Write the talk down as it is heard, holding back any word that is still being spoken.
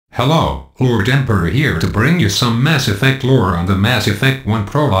Hello, Lord Emperor here to bring you some Mass Effect lore on the Mass Effect 1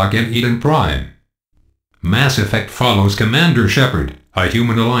 Prologue and Eden Prime. Mass Effect follows Commander Shepard, a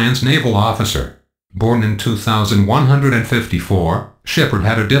human Alliance naval officer. Born in 2154, Shepard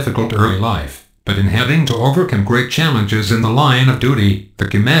had a difficult early life, but in having to overcome great challenges in the line of duty, the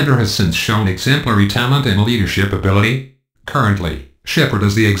commander has since shown exemplary talent and leadership ability. Currently, Shepard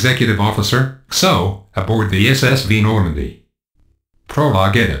is the executive officer, XO, aboard the SSV Normandy.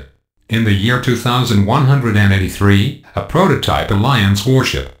 Prologue Edit. In the year 2183, a prototype Alliance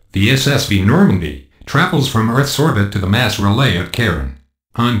warship, the SSV Normandy, travels from Earth's orbit to the mass relay at Karen.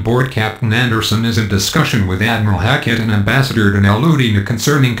 On board, Captain Anderson is in discussion with Admiral Hackett and Ambassador Donnell Ludina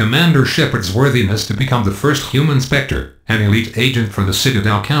concerning Commander Shepard's worthiness to become the first human Spectre, an elite agent for the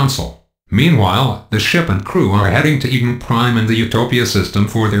Citadel Council. Meanwhile, the ship and crew are heading to Eden Prime and the Utopia system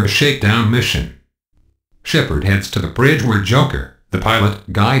for their shakedown mission. Shepard heads to the bridge where Joker, the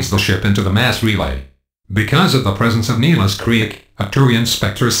pilot, guides the ship into the mass relay. Because of the presence of Neela's Creek, a Turian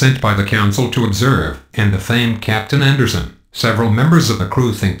Spectre sent by the Council to observe, and the famed Captain Anderson, several members of the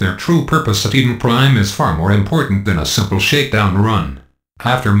crew think their true purpose at Eden Prime is far more important than a simple shakedown run.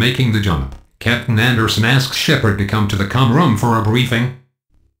 After making the jump, Captain Anderson asks Shepard to come to the comm room for a briefing.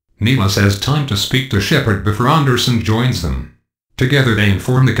 Neela says time to speak to Shepard before Anderson joins them. Together they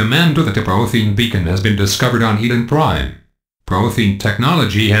inform the commander that a Prothean beacon has been discovered on Eden Prime. Prothean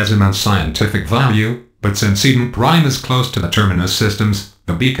technology has immense scientific value, but since Eden Prime is close to the Terminus systems,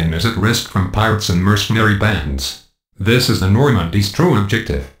 the beacon is at risk from pirates and mercenary bands. This is the Normandy's true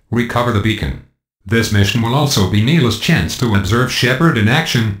objective: recover the beacon. This mission will also be Neela's chance to observe Shepard in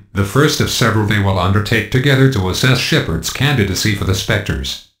action, the first of several they will undertake together to assess Shepard's candidacy for the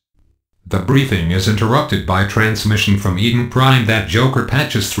Spectres. The briefing is interrupted by a transmission from Eden Prime that Joker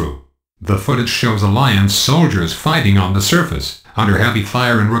patches through. The footage shows Alliance soldiers fighting on the surface, under heavy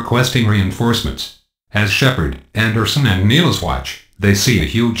fire and requesting reinforcements. As Shepard, Anderson and Neela's watch, they see a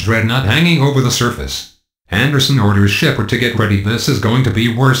huge dreadnought hanging over the surface. Anderson orders Shepard to get ready. This is going to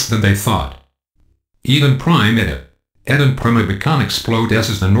be worse than they thought. Eden Prime Edit. Eden Prime beacon explodes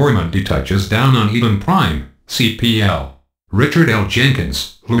as the Normandy touches down on Eden Prime, CPL. Richard L.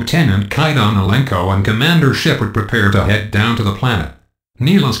 Jenkins, Lieutenant Kaidan Alenko and Commander Shepard prepare to head down to the planet.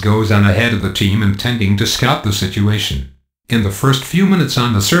 Neela's goes on ahead of the team intending to scout the situation. In the first few minutes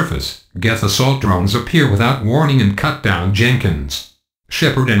on the surface, Geth assault drones appear without warning and cut down Jenkins.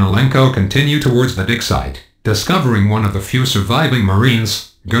 Shepard and Alenko continue towards the dig site, discovering one of the few surviving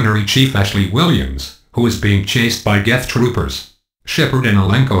Marines, Gunnery Chief Ashley Williams, who is being chased by Geth troopers. Shepard and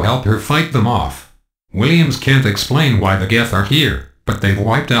Alenko help her fight them off. Williams can't explain why the Geth are here, but they've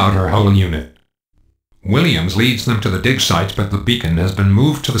wiped out her whole unit. Williams leads them to the dig site, but the beacon has been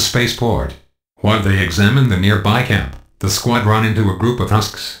moved to the spaceport. While they examine the nearby camp, the squad run into a group of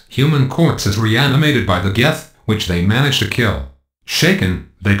husks, human corpses reanimated by the Geth, which they manage to kill. Shaken,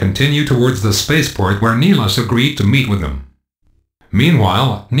 they continue towards the spaceport where Neelas agreed to meet with them.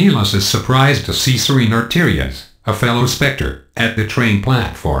 Meanwhile, Neelas is surprised to see Serene Arterias, a fellow Spectre, at the train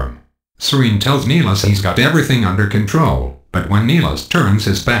platform. Serene tells Neelas he's got everything under control, but when Neelas turns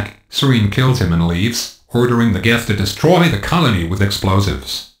his back, Serene kills him and leaves, ordering the Geth to destroy the colony with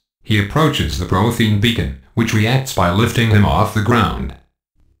explosives. He approaches the Prothean beacon, which reacts by lifting him off the ground.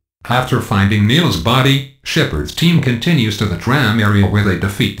 After finding Neela's body, Shepard's team continues to the tram area where they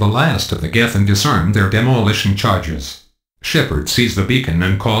defeat the last of the Geth and disarm their demolition charges. Shepard sees the beacon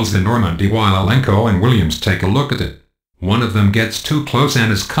and calls the Normandy while Alenko and Williams take a look at it. One of them gets too close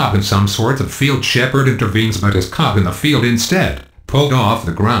and is caught in some sort of field. Shepard intervenes but is caught in the field instead, pulled off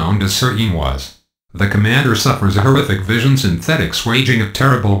the ground as Serene was. The commander suffers a horrific vision, synthetics waging a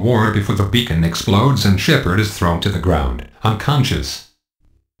terrible war before the beacon explodes and Shepard is thrown to the ground, unconscious.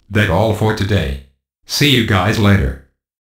 That's all for today. See you guys later.